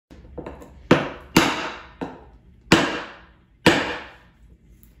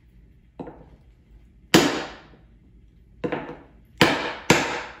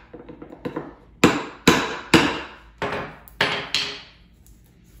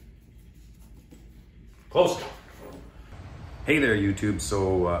Close. Hey there YouTube,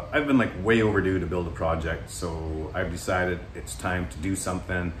 so I've been like way overdue to build a project, so I've decided it's time to do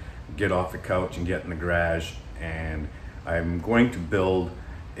something, get off the couch and get in the garage, and I'm going to build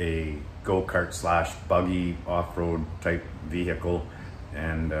a go-kart slash buggy off-road type vehicle,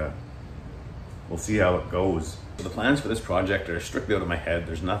 and we'll see how it goes. So the plans for this project are strictly out of my head.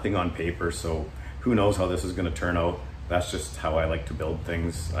 There's nothing on paper, so who knows how this is going to turn out. That's just how I like to build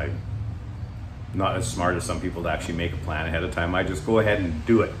things. I'm not as smart as some people to actually make a plan ahead of time. I just go ahead and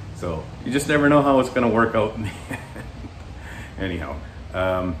do it. So you just never know how it's going to work out in the end. Anyhow,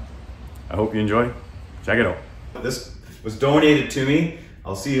 I hope you enjoy. Check it out. This was donated to me.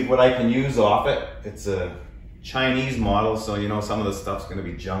 I'll see what I can use off it. It's a Chinese model, so you know some of the stuff's going to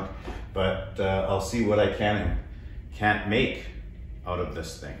be junk, but I'll see what I can and can't make out of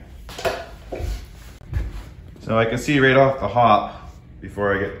this thing. So I can see right off the hop,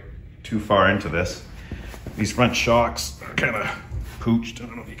 before I get too far into this, these front shocks are kind of pooched. I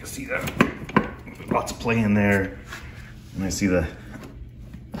don't know if you can see that. Lots of play in there. And I see the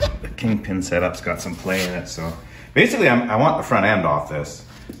kingpin setup's got some play in it. So basically I want the front end off this.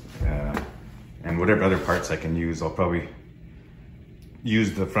 And whatever other parts I can use, I'll probably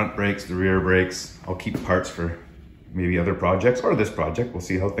use the front brakes, the rear brakes. I'll keep parts for maybe other projects or this project. We'll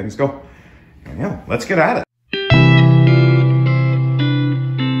see how things go. And yeah, let's get at it.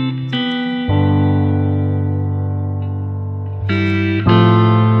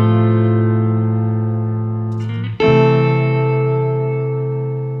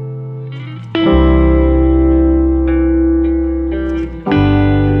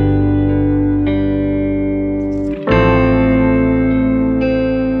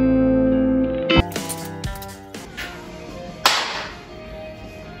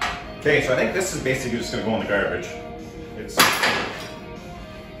 Okay, so I think this is basically just going to go in the garbage. It's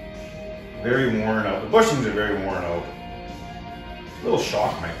very worn out. The bushings are very worn out. A little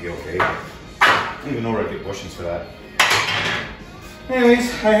shock might be okay. I don't even know where to get bushings for that.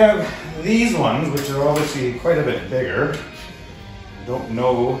 Anyways, I have these ones, which are obviously quite a bit bigger. I don't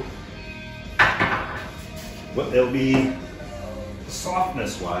know what they'll be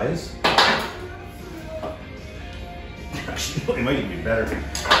softness-wise. Actually, it might even be better.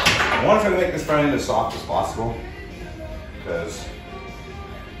 I want to try to make this front end as soft as possible, because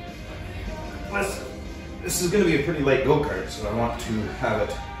this is going to be a pretty light go-kart, so I want to have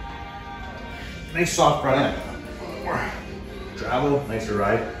it nice soft front end. More travel, nicer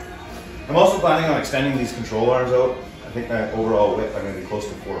ride. I'm also planning on extending these control arms out. I think that overall width I'm going to be close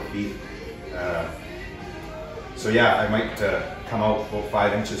to 4 feet. So yeah, I might come out about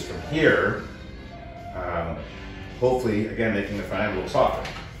 5 inches from here. Hopefully, again, making the front end a little softer.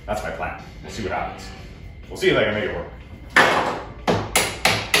 That's my plan. We'll see what happens. We'll see if I can make it work.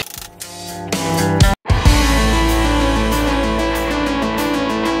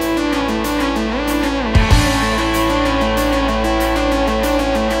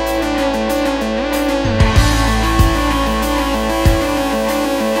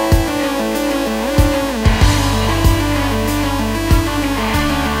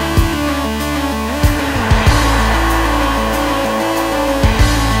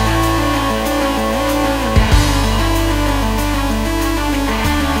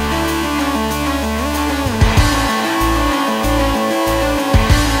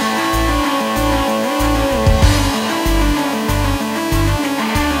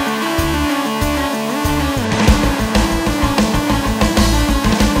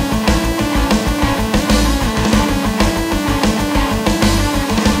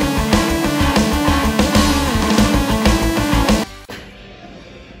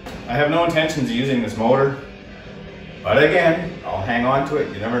 I have no intentions of using this motor, but again, I'll hang on to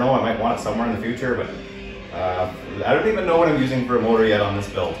it. You never know, I might want it somewhere in the future, but I don't even know what I'm using for a motor yet on this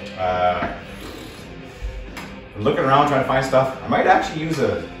build. I'm looking around trying to find stuff. I might actually use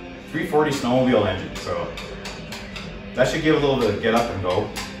a 340 snowmobile engine, so that should give a little bit of get up and go.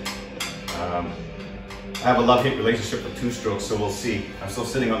 I have a love-hate relationship with two-strokes, so we'll see. I'm still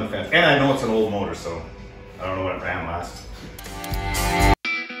sitting on the fence, and I know it's an old motor, so I don't know what it ran last.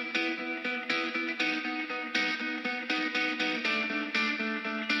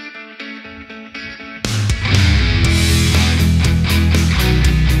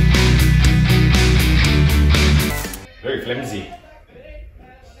 Very flimsy.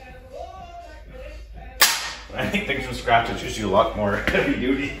 I think things from scratch is usually a lot more heavy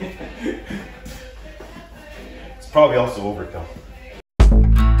duty. It's probably also overkill.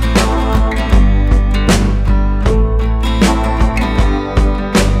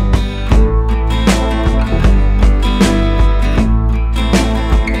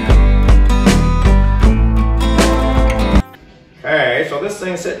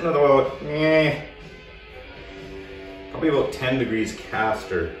 sitting at about, probably about 10 degrees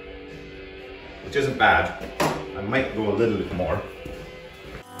caster, which isn't bad. I might go a little bit more.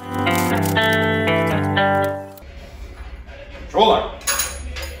 Controller.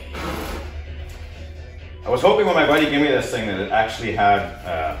 I was hoping when my buddy gave me this thing that it actually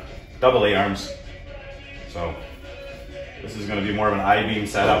had double A arms. So this is going to be more of an I-beam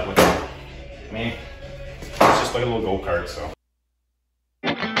setup with me. It's just like a little go-kart, so.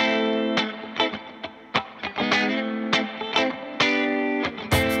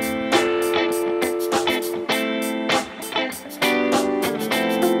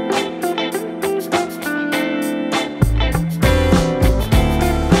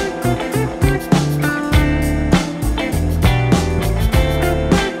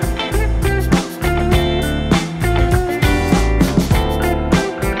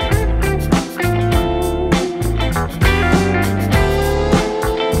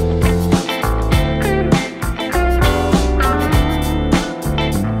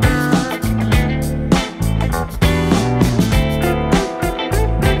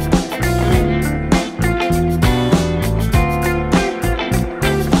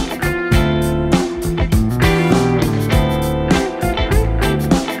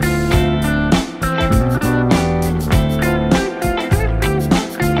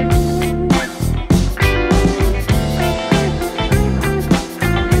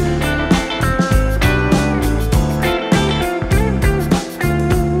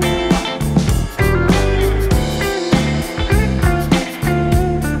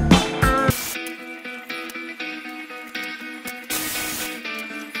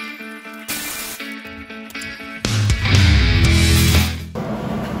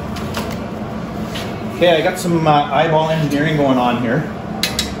 Okay, I got some eyeball engineering going on here.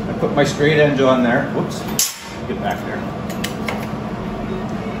 I put my straight edge on there. Whoops, get back there.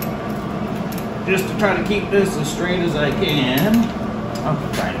 Just to try to keep this as straight as I can. I'm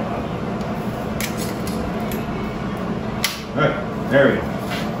trying to. Good, there we go.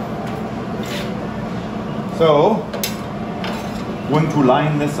 So, going to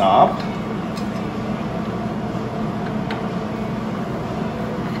line this up.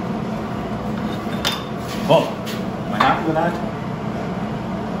 Oh, am I happy with that?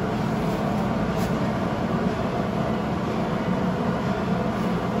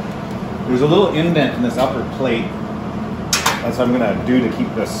 There's a little indent in this upper plate. That's what I'm going to do to keep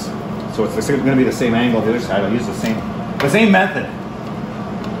this. So it's going to be the same angle on the other side. I'll use the same method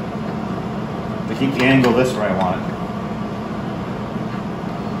to keep the angle this where I want it.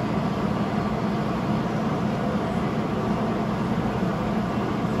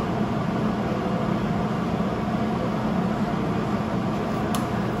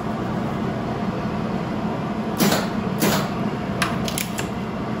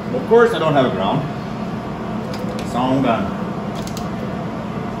 Of course I don't have a ground, so I'm done.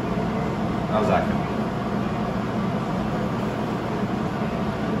 How's that going?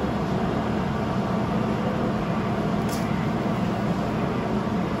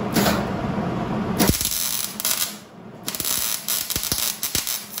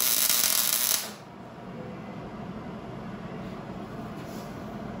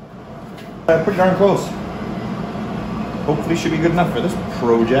 Pretty darn close. Hopefully should be good enough for this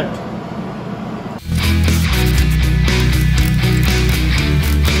project.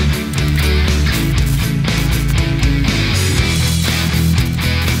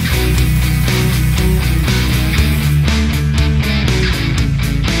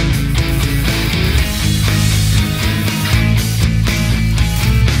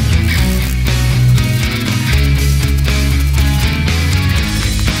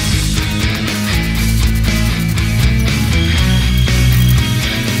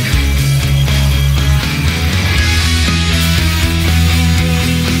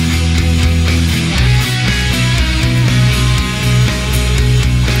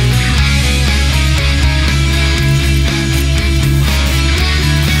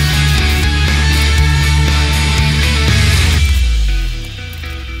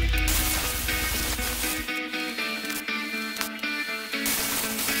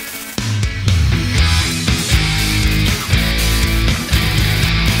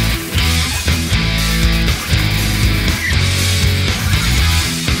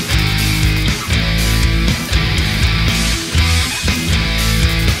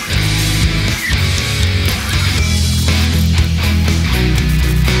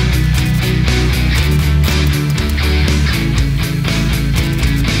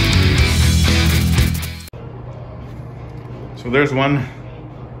 So there's one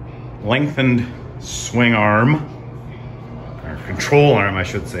lengthened swing arm. Our control arm, I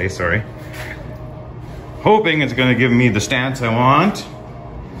should say, sorry. Hoping it's gonna give me the stance I want.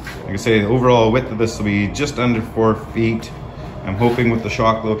 Like I say, the overall width of this will be just under 4 feet. I'm hoping with the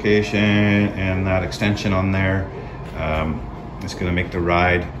shock location and that extension on there, it's gonna make the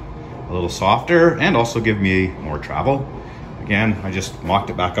ride a little softer and also give me more travel. Again, I just mocked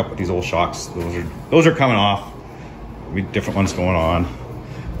it back up with these old shocks. Those are coming off. There'll be different ones going on.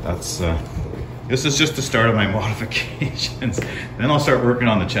 This is just the start of my modifications. Then I'll start working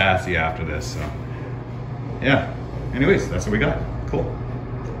on the chassis after this. So yeah, anyways, that's what we got. Cool.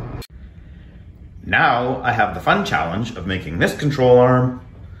 Now I have the fun challenge of making this control arm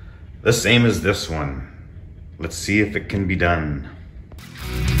the same as this one. Let's see if it can be done.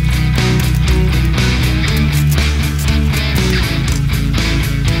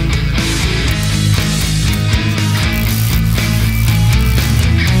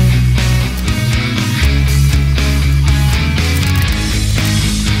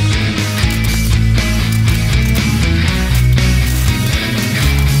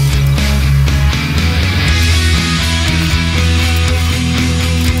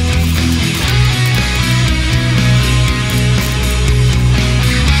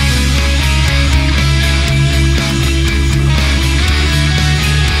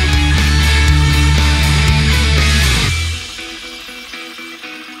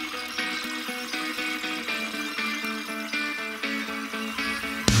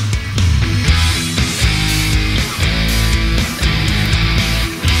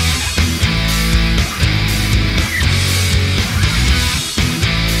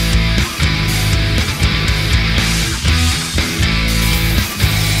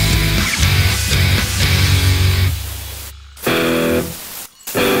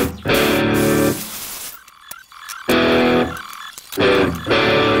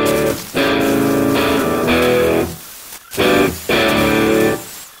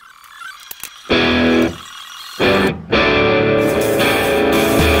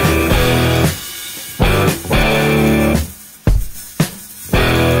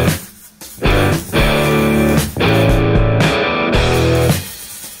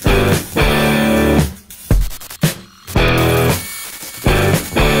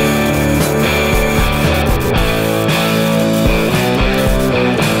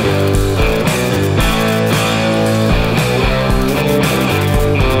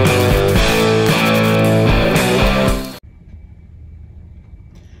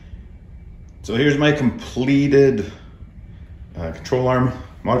 So here's my completed control arm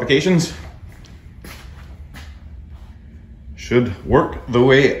modifications. Should work the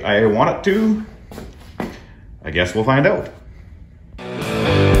way I want it to. I guess we'll find out.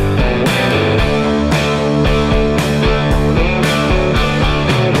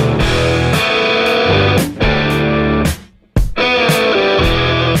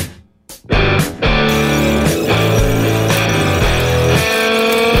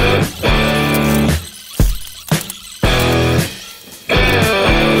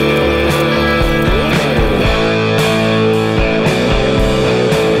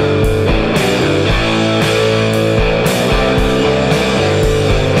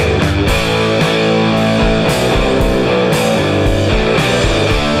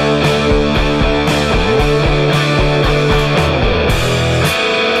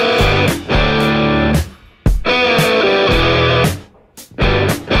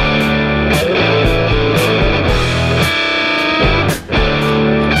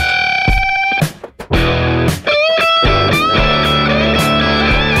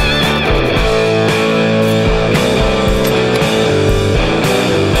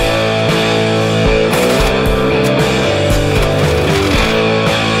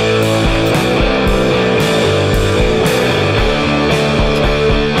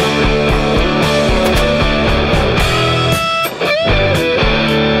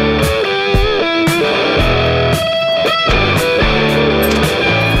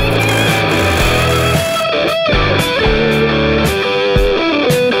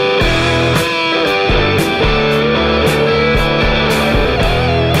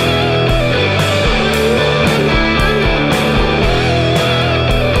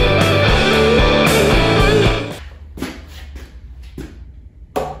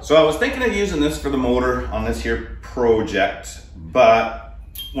 So I was thinking of using this for the motor on this here project, but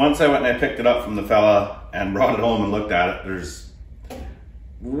once I went and I picked it up from the fella and brought it home and looked at it, there's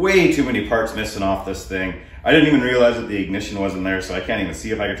way too many parts missing off this thing. I didn't even realize that the ignition wasn't there, so I can't even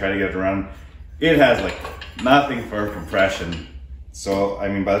see if I could try to get it to run. It has like nothing for compression. So, I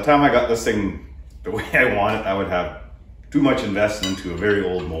mean, by the time I got this thing the way I want it, I would have too much investment into a very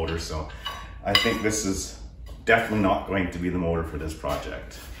old motor. So I think this is definitely not going to be the motor for this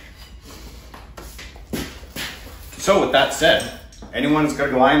project. So with that said, anyone that's got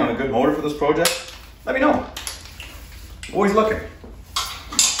a line on a good motor for this project, let me know. Always looking.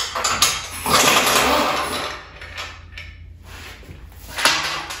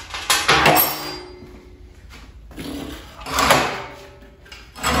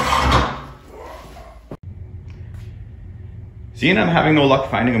 Seeing I'm having no luck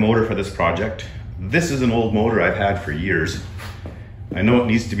finding a motor for this project, this is an old motor I've had for years. I know it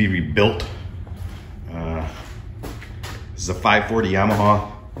needs to be rebuilt. This is a 540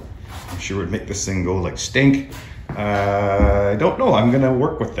 Yamaha. I'm sure it would make this thing go like stink. I don't know, I'm gonna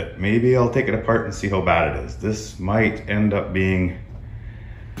work with it. Maybe I'll take it apart and see how bad it is. This might end up being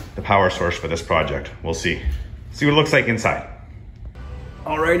the power source for this project. We'll see. See what it looks like inside.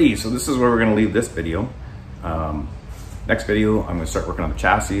 Alrighty, so this is where we're gonna leave this video. Next video, I'm gonna start working on the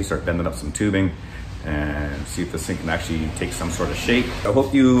chassis, start bending up some tubing, and see if this thing can actually take some sort of shape. I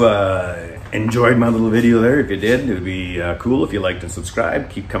hope you enjoyed my little video there. If you did, it would be cool if you liked and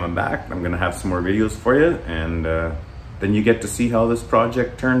subscribed. Keep coming back. I'm gonna have some more videos for you, and then you get to see how this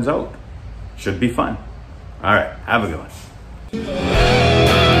project turns out. Should be fun. All right, have a good one.